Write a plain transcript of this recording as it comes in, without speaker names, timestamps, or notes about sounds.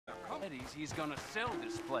Geddes, he's gonna sell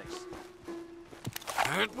this place.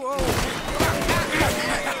 Whoa!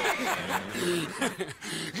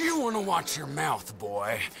 You want to watch your mouth,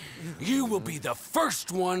 boy. You will be the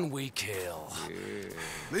first one we kill.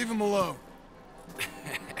 Leave him alone.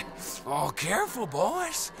 Oh, careful,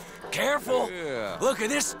 boys. Careful. Yeah. Look at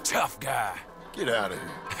this tough guy. Get out of here.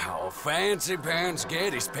 Oh, Fancy Pants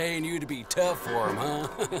Geddes paying you to be tough for him, huh?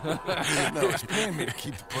 No, he's paying me to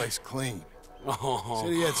keep the place clean. Oh.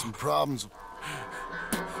 Said he had some problems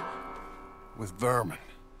with vermin.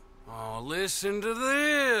 Oh, listen to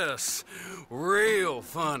this. Real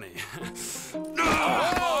funny.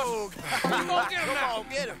 Oh! Come on,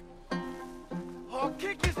 get him! Oh,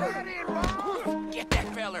 kick his head in, Ron! Get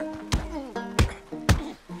that feller!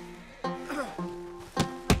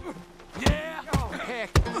 Yeah! Oh,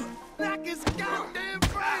 heck. Knock his goddamn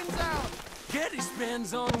brains out! Geddes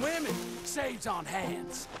spends on women, saves on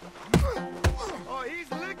hands. Oh,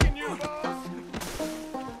 he's licking you, boss!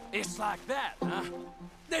 It's like that, huh?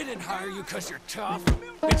 They didn't hire you because you're tough.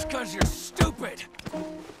 It's because you're stupid.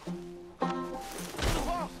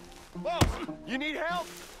 Boss! Boss! You need help?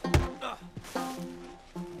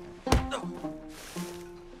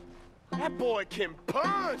 That boy can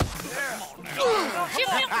punch! Yeah.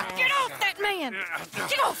 Get off that man!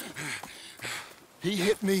 Get off him! He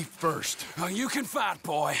hit me first. Oh, you can fight,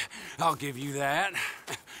 boy. I'll give you that.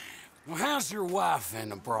 Well, how's your wife in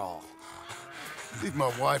the brawl? Leave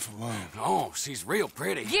my wife alone. Oh, she's real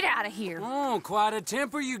pretty. Get out of here! Oh, quite a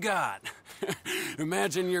temper you got.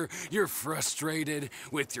 Imagine you're frustrated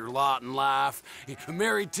with your lot in life,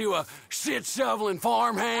 married to a shit-shoveling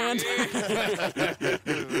farmhand.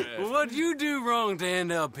 What'd you do wrong to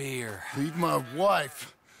end up here? Leave my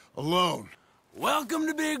wife alone. Welcome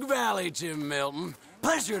to Big Valley, Jim Milton.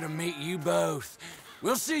 Pleasure to meet you both.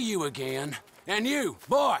 We'll see you again. And you,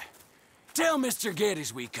 boy, tell Mr.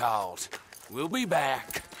 Geddes we called. We'll be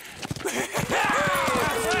back.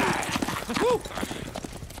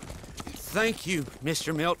 Thank you,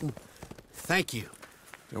 Mr. Milton. Thank you.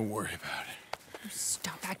 Don't worry about it.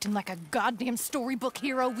 Stop acting like a goddamn storybook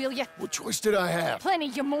hero, will ya? What choice did I have? Plenty,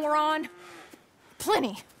 you moron.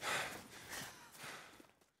 Plenty.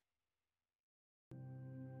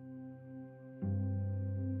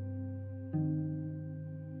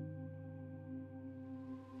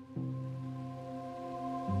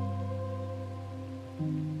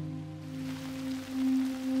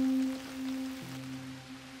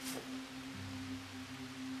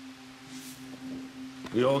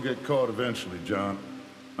 We all get caught eventually, John.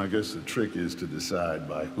 I guess the trick is to decide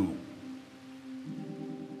by who.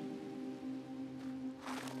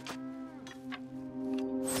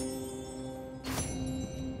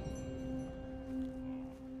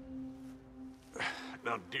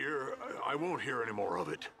 Now, dear, I won't hear any more of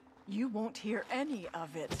it. You won't hear any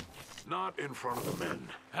of it. Not in front of the men.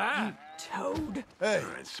 Ah, Toad. Hey,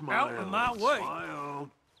 All right, smile. Out of my way.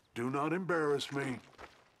 Smile. Do not embarrass me.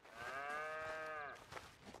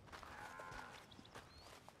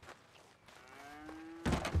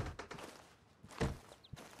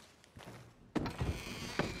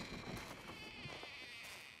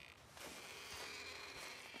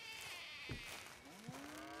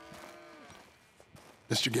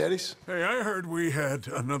 Mr. Geddes? Hey, I heard we had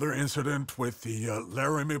another incident with the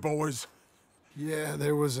Laramie boys. Yeah,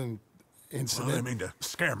 there was an Well, I incident. mean to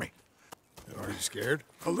scare me. Are you scared?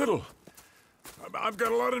 A little. I've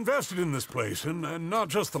got a lot invested in this place, and not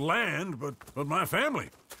just the land, but my family.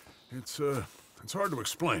 It's hard to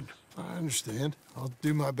explain. I understand. I'll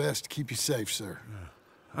do my best to keep you safe, sir.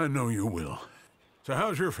 I know you will. So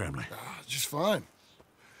how's your family? Just fine.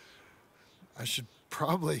 I should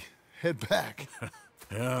probably head back.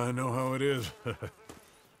 Yeah, I know how it is.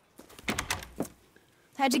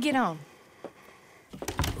 How'd you get on?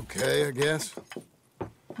 Okay, I guess.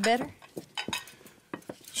 Better?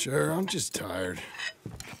 Sure, I'm just tired.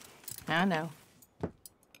 I know.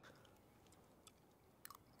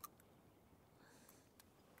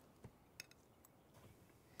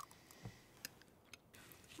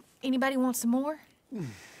 Anybody want some more? No,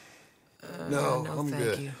 no, I'm thank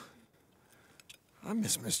good. you. I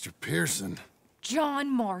miss Mr. Pearson. John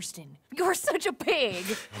Marston, you're such a pig.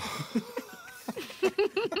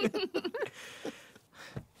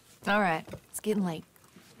 All right, it's getting late.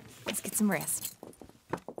 Let's get some rest.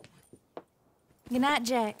 Good night,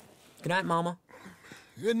 Jack. Good night, Mama.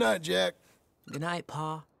 Good night, Jack. Good night,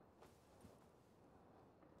 Pa.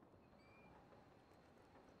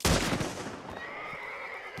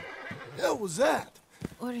 Hell was that?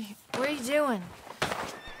 What are you doing?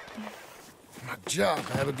 My job,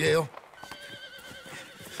 Abigail.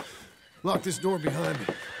 Lock this door behind me.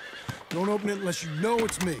 Don't open it unless you know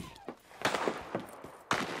it's me.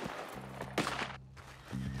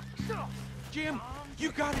 Jim,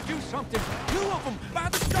 you gotta do something. 2 of them by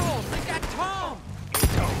the stalls. They got Tom.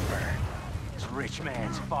 It's over. This rich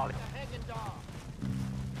man's folly.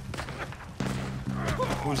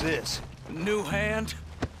 Who's this? New hand.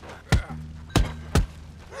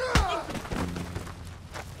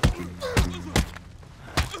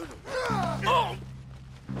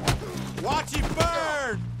 Watch him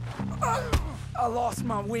burn! I lost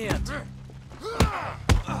my wind.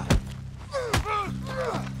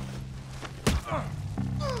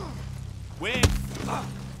 Wind.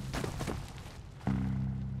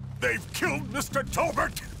 They've killed Mr.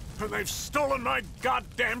 Tolbert, and they've stolen my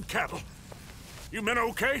goddamn cattle. You men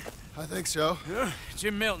okay? I think so. Yeah?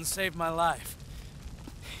 Jim Milton saved my life.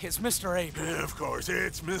 It's Mr. Abel. Yeah, of course,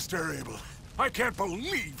 it's Mr. Abel. I can't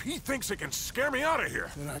believe he thinks he can scare me out of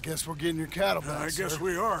here. Then I guess we're getting your cattle back, I guess sir.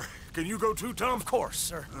 we are. Can you go too, Tom? Of course,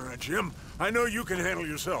 sir. All right, Jim. I know you can handle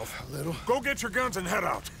yourself. A little. Go get your guns and head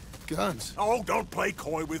out. Guns? Oh, don't play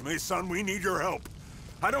coy with me, son. We need your help.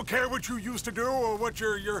 I don't care what you used to do or what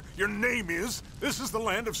your name is. This is the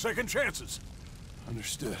land of second chances.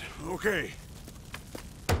 Understood. Okay.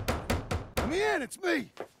 Let me in, it's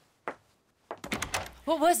me!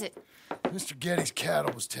 What was it? Mr. Getty's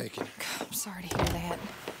cattle was taken. I'm sorry to hear that.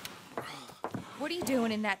 What are you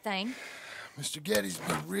doing in that thing? Mr. Getty's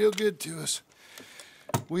been real good to us.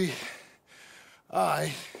 What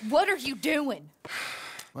are you doing?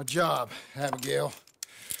 My job, Abigail.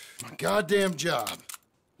 My goddamn job.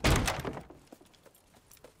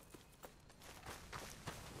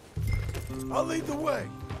 I'll lead the way.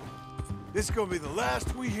 This is gonna be the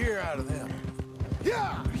last we hear out of them.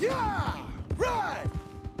 Yeah! Yeah! Right!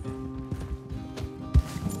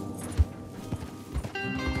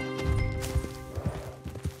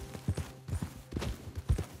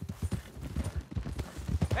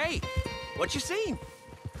 Hey, what you seen?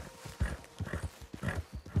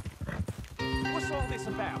 What's all this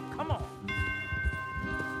about? Come on.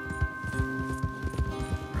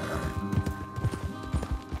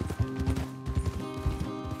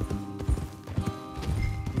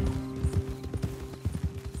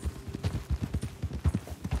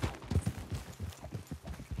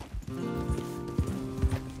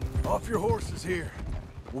 Off your horses here.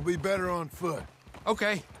 We'll be better on foot.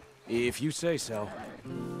 Okay. If you say so.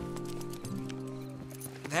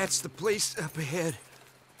 That's the place up ahead.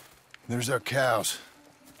 There's our cows.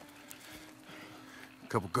 A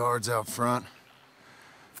couple guards out front.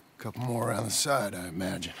 A couple more around the side, I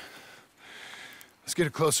imagine. Let's get a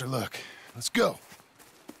closer look. Let's go.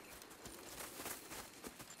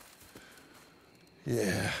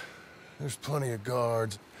 Yeah, there's plenty of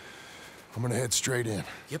guards. I'm gonna head straight in.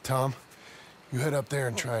 Yep. Tom, you head up there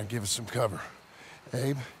and try and give us some cover.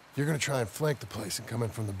 Abe, you're gonna try and flank the place and come in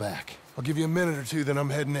from the back. I'll give you a minute or two, then I'm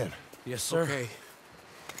heading in. Yes, sir. Okay.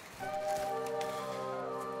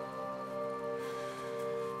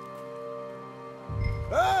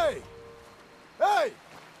 Hey! Hey!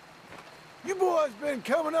 You boys been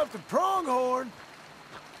coming up to Pronghorn.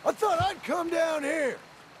 I thought I'd come down here.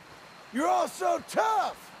 You're all so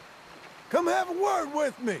tough. Come have a word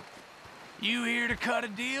with me. You here to cut a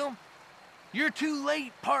deal? You're too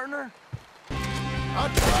late, partner. I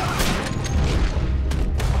tried.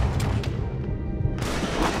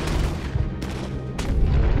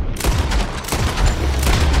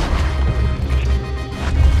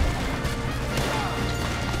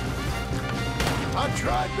 I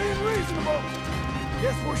tried being reasonable.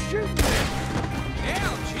 Guess we're shooting then.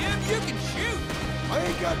 Hell, Jim, you can shoot. I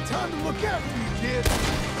ain't got time to look out for you, kid.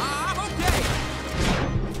 I'm okay.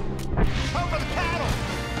 Cover the cattle!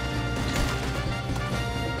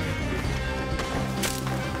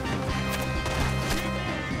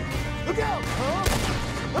 Look out, Tom!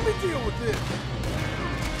 Let me deal with this.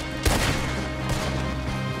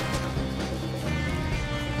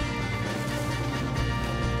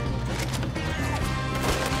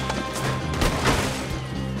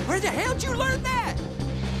 Where the hell'd you learn that?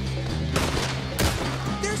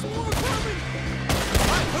 There's more coming.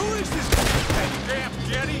 Who is this? Damn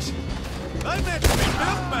jetties! They meant to be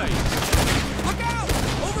milkmaids! Look out!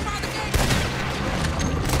 Over by the gate!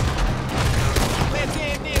 Let's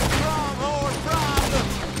end this Pronghorn problem!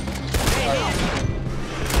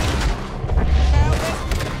 Now let's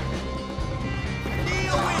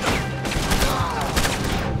deal with them!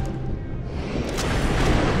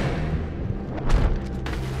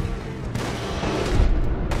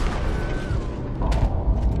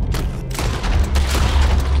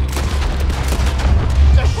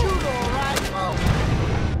 Just shoot, all right?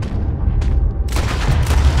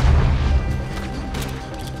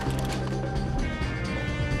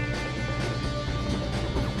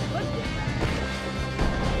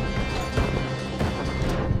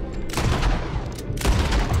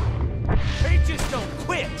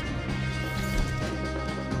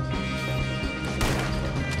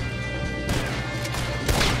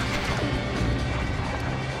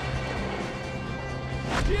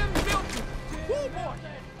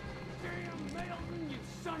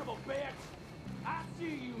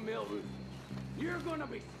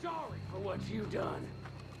 gonna be sorry for what you done.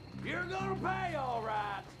 You're gonna pay, all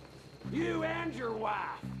right. You and your wife.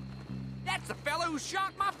 That's the fellow who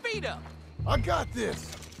shot my feet up. I got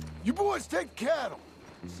this. You boys take cattle.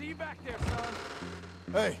 See you back there, son.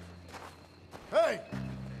 Hey. Hey!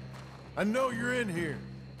 I know you're in here.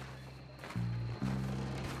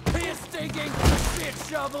 Piss stinking, shit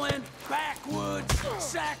shoveling, backwoods,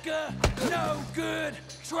 Saka, no good,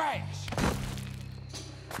 trash.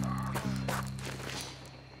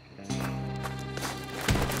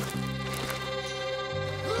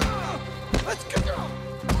 Let's go!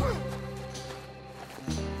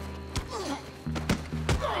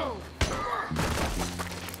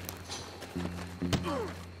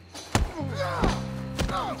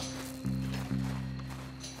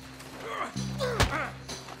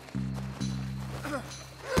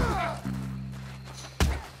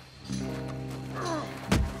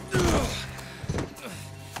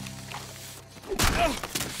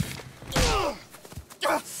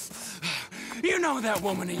 You know that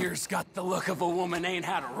woman of yours got the look of a woman ain't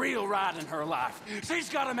had a real ride in her life. She's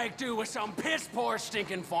gotta make do with some piss-poor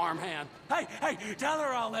stinking farmhand. Hey, tell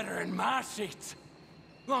her I'll let her in my sheets.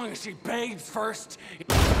 Long as she bathes first.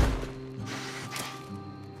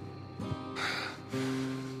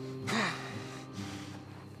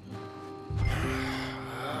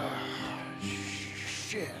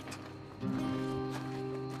 Shit.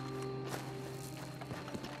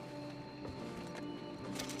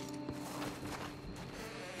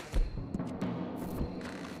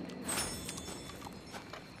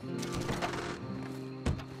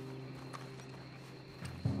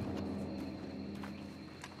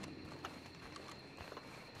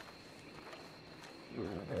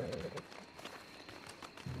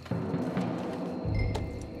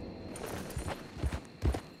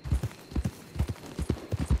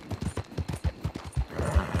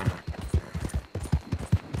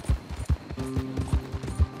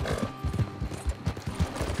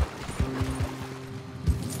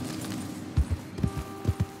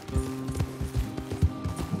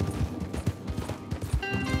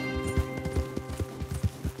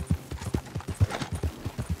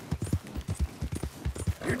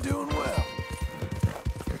 You're doing well.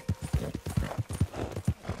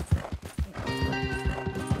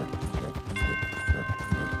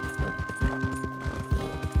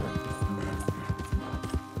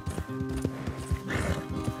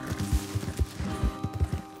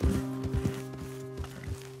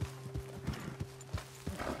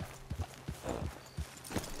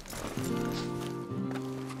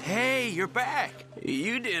 Hey, you're back.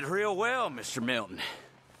 You did real well, Mr. Milton.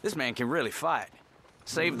 This man can really fight.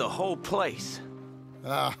 Saved the whole place.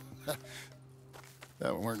 Ah,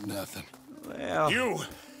 that weren't nothing. Well...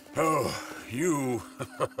 You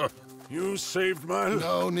you saved my life.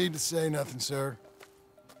 No need to say nothing, sir.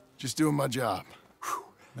 Just doing my job.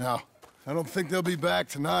 Now, I don't think they'll be back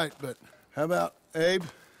tonight, but how about Abe?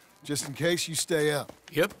 Just in case you stay up.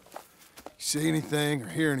 Yep. You see anything or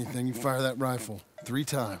hear anything, you fire that rifle 3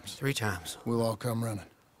 times. 3 times. We'll all come running.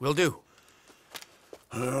 Will do.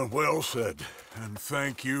 Well said. And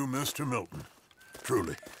thank you, Mr. Milton.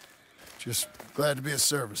 Truly. Just glad to be of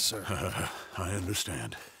service, sir. I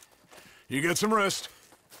understand. You get some rest.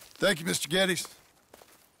 Thank you, Mr. Geddes.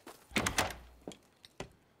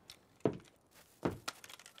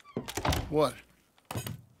 What?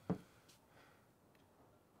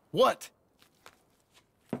 What?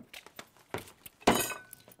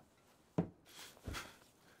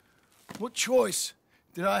 What choice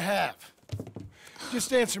did I have?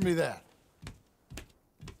 Just answer me that.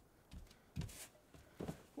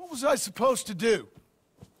 What was I supposed to do?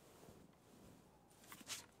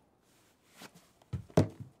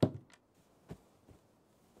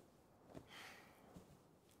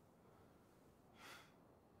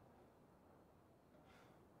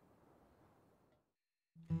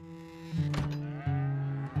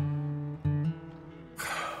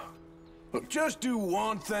 Look, just do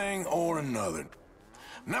one thing or another.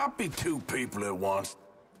 Not be 2 people at once.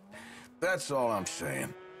 That's all I'm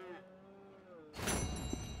saying.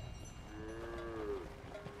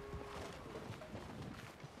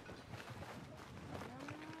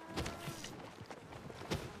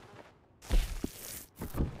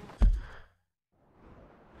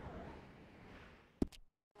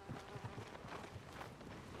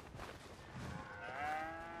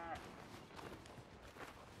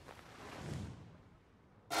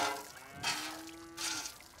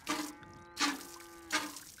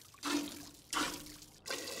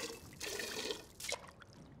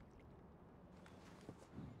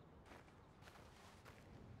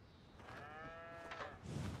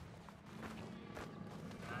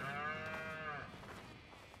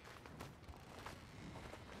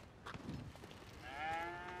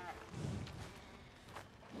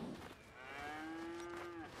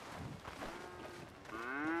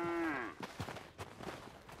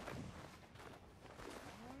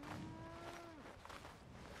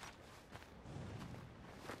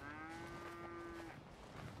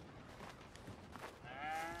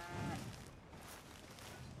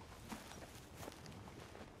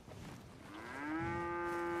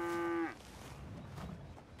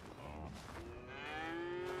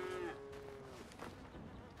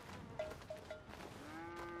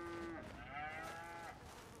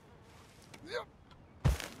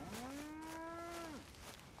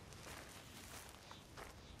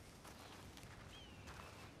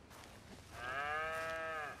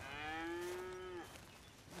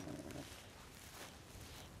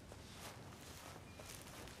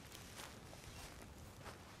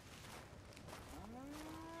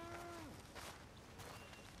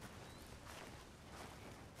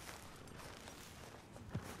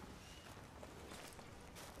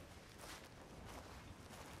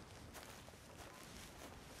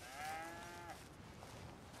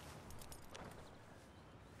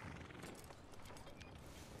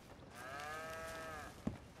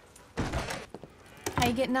 How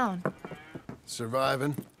you getting on?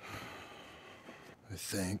 Surviving. I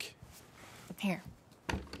think. Here.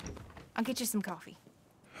 I'll get you some coffee.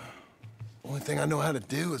 Only thing I know how to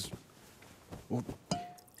do is... Well,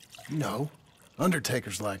 you know,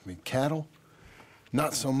 undertakers like me. Cattle,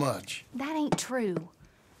 not so much. That ain't true.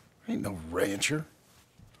 Ain't no rancher.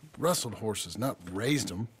 Rustled horses, not raised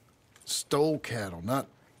them. Stole cattle, not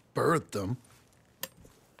birthed them.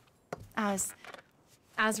 I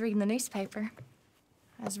was reading the newspaper.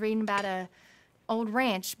 I was reading about a old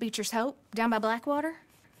ranch, Beecher's Hope, down by Blackwater.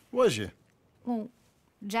 Was you? Well,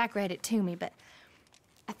 Jack read it to me, but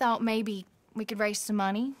I thought maybe we could raise some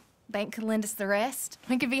money. Bank could lend us the rest.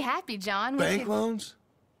 We could be happy, John. Bank loans?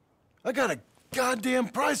 I got a goddamn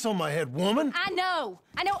price on my head, woman. I know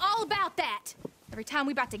all about that. Every time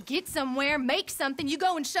we about to get somewhere, make something, you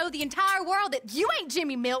go and show the entire world that you ain't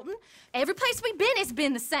Jimmy Milton. Every place we've been, it's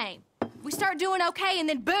been the same. We start doing okay, and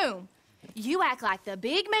then boom, you act like the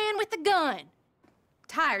big man with the gun.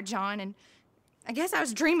 Tired, John, and I guess I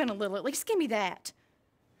was dreaming a little. At least give me that.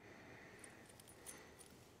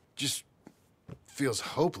 Just feels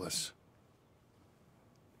hopeless.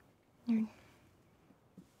 You're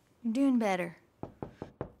doing better.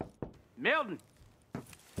 Milton!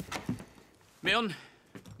 Milton,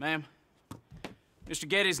 ma'am. Mr.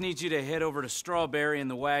 Geddes needs you to head over to Strawberry in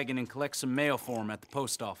the wagon and collect some mail for him at the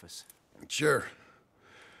post office. Sure.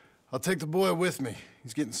 I'll take the boy with me.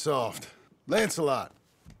 He's getting soft. Lancelot.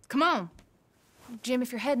 Come on. Jim,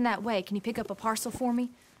 if you're heading that way, can you pick up a parcel for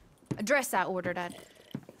me? A dress I ordered. I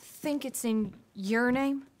think it's in your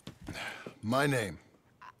name? My name.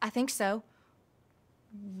 I think so.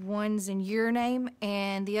 One's in your name,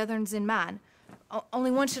 and the other one's in mine.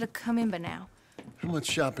 Only one should have come in by now. How much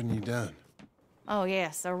shopping you done? Oh,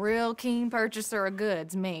 yes, a real keen purchaser of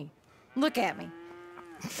goods, me. Look at me.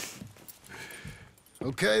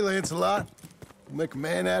 Okay, Lancelot. We'll make a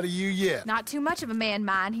man out of you yet. Not too much of a man,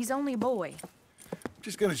 mine. He's only a boy.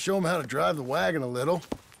 Just gonna show him how to drive the wagon a little.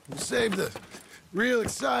 We'll save the real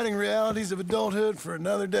exciting realities of adulthood for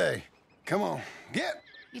another day. Come on, get!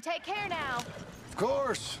 You take care now. Of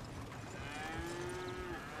course.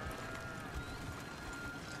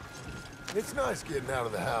 It's nice getting out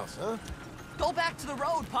of the house, huh? Go back to the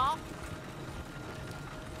road, Pa.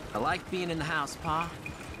 I like being in the house, Pa.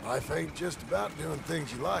 Life ain't just about doing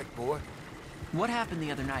things you like, boy. What happened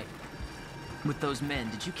the other night? With those men,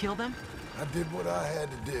 did you kill them? I did what I had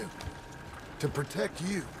to do. To protect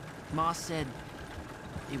you. Ma said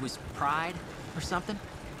it was pride or something?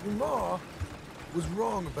 Your Ma was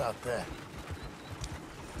wrong about that.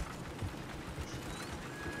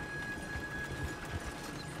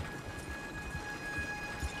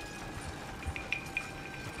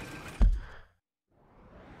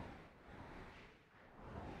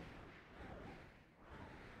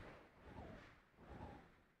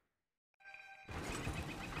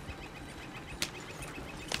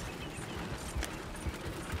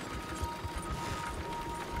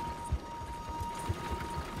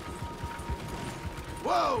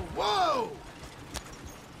 Whoa, whoa!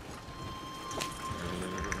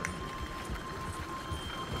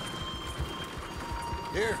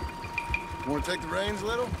 Here. You want to take the reins a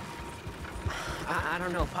little? I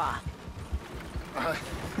don't know, Pa.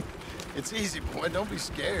 It's easy, boy. Don't be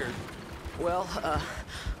scared. Well,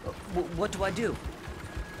 what do I do?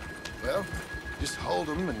 Well, just hold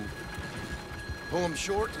them and pull them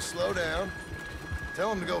short to slow down. Tell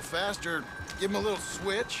them to go faster. Give them a little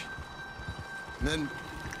switch. And then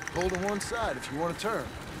pull to one side if you want to turn.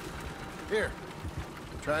 Here,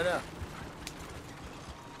 try it out.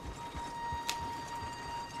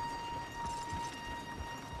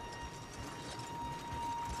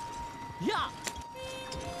 Yeah.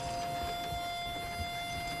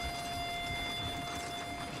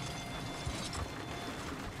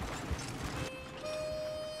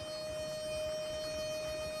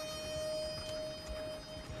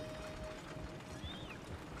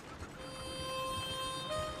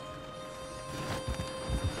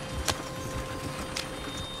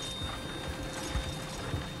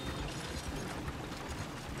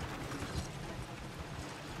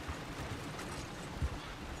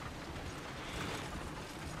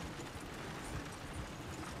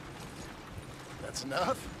 That's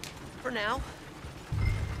enough? For now.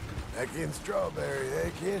 Back in Strawberry, eh,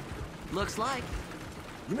 kid? Looks like.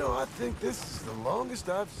 You know, I think this is the longest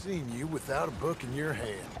I've seen you without a book in your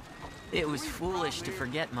hand. It was foolish to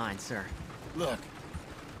forget mine, sir. Look,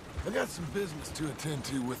 I got some business to attend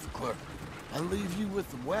to with the clerk. I leave you with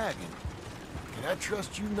the wagon. Can I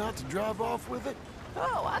trust you not to drive off with it?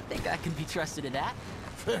 Oh, I think I can be trusted in that.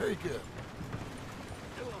 Very good.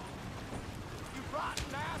 You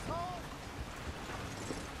rotten asshole!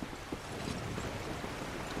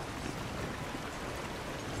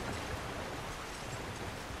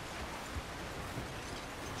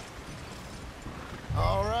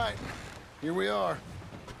 here we are.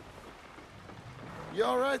 You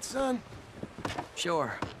all right, son?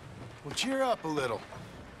 Sure. Well, cheer up a little.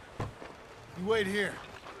 You wait here.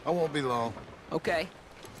 I won't be long. Okay.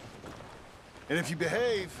 And if you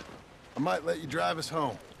behave, I might let you drive us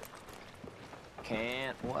home.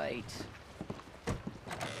 Can't wait.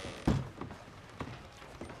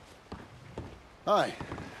 Hi,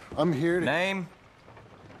 I'm here to... Name?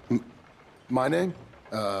 My name?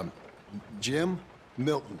 Jim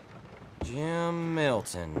Milton. Jim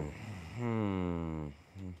Milton.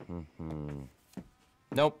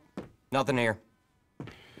 Nope, nothing here.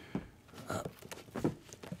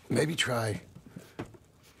 Maybe try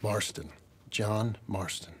Marston. John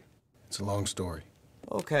Marston. It's a long story.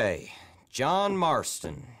 Okay, John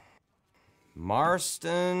Marston.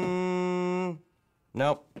 Marston...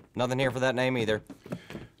 Nope, nothing here for that name either.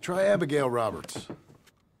 Try Abigail Roberts.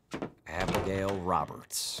 Abigail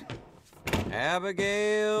Roberts.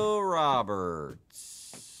 Abigail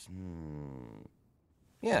Roberts.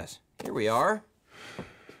 Yes, here we are.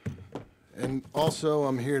 And also,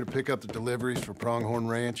 I'm here to pick up the deliveries for Pronghorn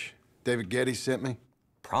Ranch. David Getty sent me.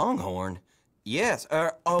 Pronghorn? Yes,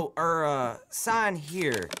 sign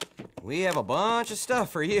here. We have a bunch of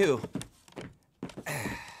stuff for you.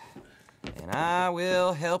 And I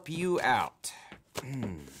will help you out.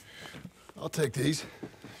 I'll take these.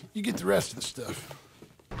 You get the rest of the stuff.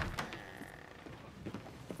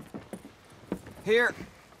 Here,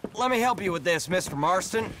 let me help you with this, Mr.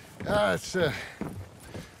 Marston. It's,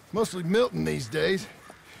 mostly Milton these days.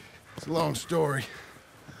 It's a long story.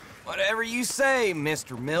 Whatever you say,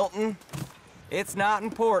 Mr. Milton. It's not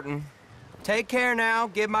important. Take care now.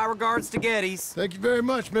 Give my regards to Geddes. Thank you very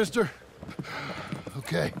much, mister.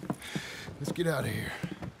 Okay, let's get out of here.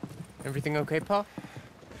 Everything okay, Pa?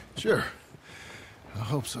 Sure. I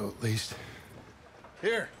hope so, at least.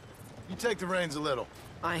 Here, you take the reins a little.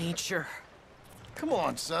 I ain't sure. Come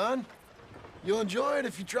on, son. You'll enjoy it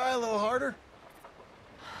if you try a little harder.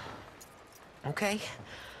 Okay.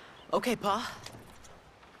 Okay, Pa.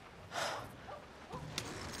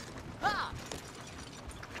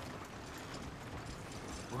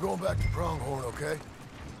 We're going back to Pronghorn, okay?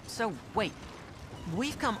 So, wait.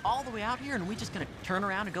 We've come all the way out here and we just gonna turn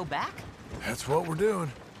around and go back? That's what we're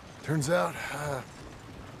doing. Turns out,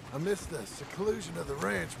 I missed the seclusion of the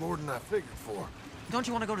ranch more than I figured for. Don't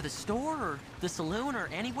you want to go to the store or the saloon or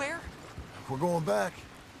anywhere? We're going back.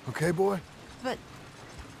 Okay, boy? But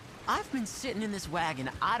I've been sitting in this wagon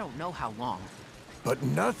I don't know how long. But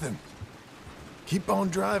nothing. Keep on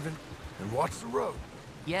driving and watch the road.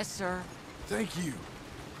 Yes, sir. Thank you.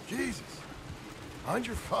 Jesus. I'm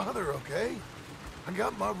your father, okay? I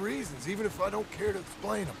got my reasons, even if I don't care to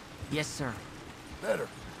explain them. Yes, sir. Better.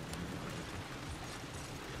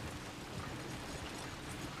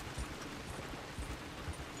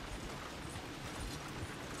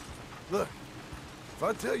 Look, if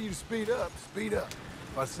I tell you to speed up, speed up.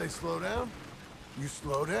 If I say slow down, you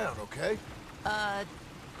slow down, okay?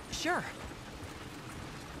 Sure.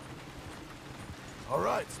 All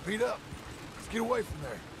right, speed up. Let's get away from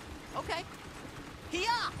there. Okay.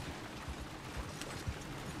 Hiya!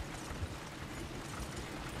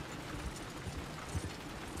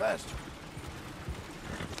 Faster.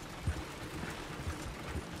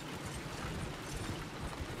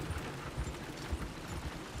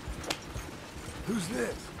 Who's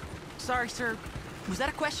this? Sorry, sir. Was that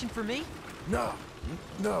a question for me? No.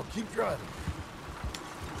 No, keep driving.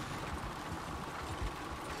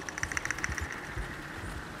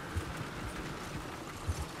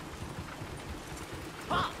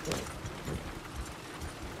 Pa!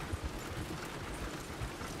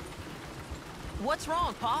 What's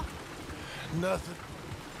wrong, Pa? Nothing.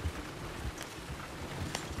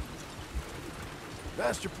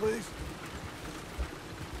 Faster, please.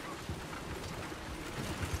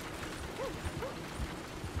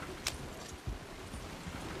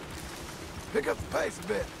 Pick up the pace a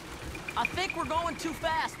bit. I think we're going too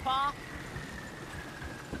fast, Pa.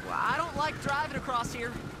 Well, I don't like driving across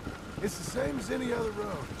here. It's the same as any other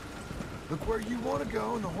road. Look where you want to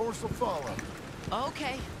go and the horse will follow.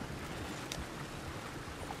 Okay.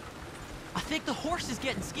 I think the horse is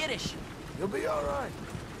getting skittish. You'll be all right.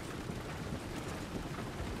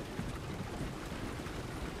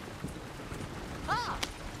 Ah!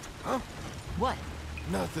 Huh? What?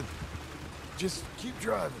 Nothing. Just keep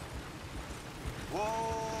driving.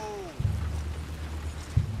 Whoa!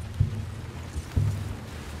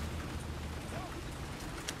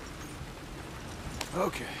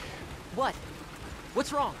 Okay. What?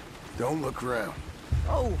 What's wrong? Don't look around.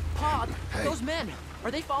 Oh, Pa, Hey. those men,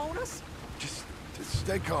 are they following us? Just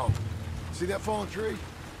stay calm. See that fallen tree?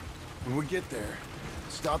 When we get there,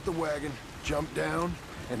 stop the wagon jump down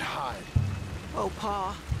and hide. Oh,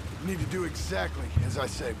 Pa. You need to do exactly as I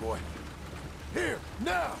say, boy. Here,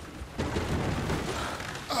 now!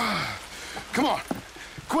 Come on,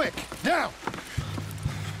 quick, down!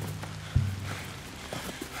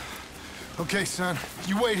 Okay, son,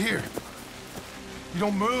 you wait here. You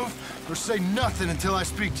don't move or say nothing until I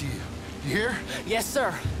speak to you. You hear? Yes,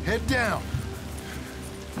 sir. Head down.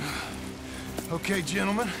 Okay,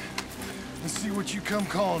 gentlemen, let's see what you come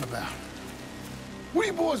calling about. What do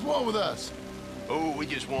you boys want with us? Oh, we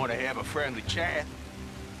just want to have a friendly chat.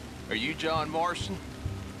 Are you John Marston?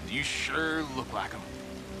 You sure look like him.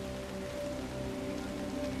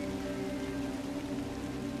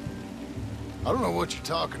 I don't know what you're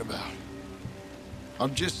talking about.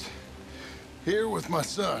 I'm just here with my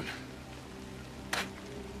son.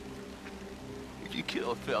 Did you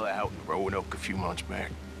kill a fella out in Roanoke a few months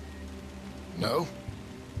back? No,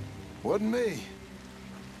 wasn't me.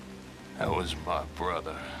 That was my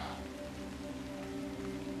brother.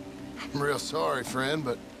 I'm real sorry, friend,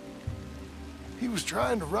 but he was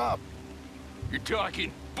trying to rob. You're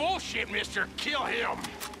talking bullshit, mister. Kill him.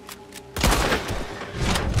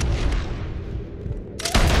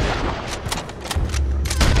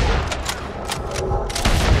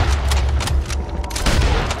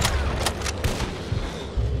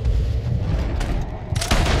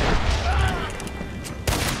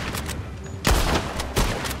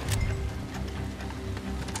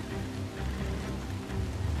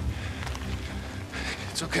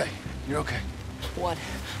 It's okay. You're okay. What?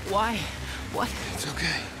 Why? What? It's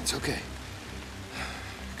okay. It's okay.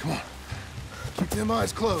 Come on. Keep them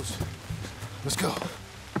eyes closed. Let's go.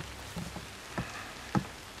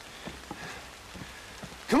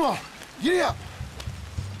 Come on. Get up.